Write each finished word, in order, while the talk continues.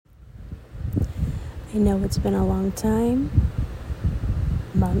I know it's been a long time,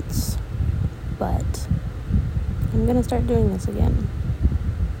 months, but I'm gonna start doing this again.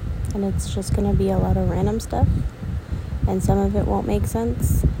 And it's just gonna be a lot of random stuff, and some of it won't make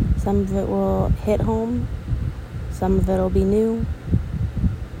sense, some of it will hit home, some of it'll be new,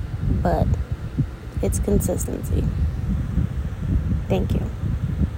 but it's consistency. Thank you.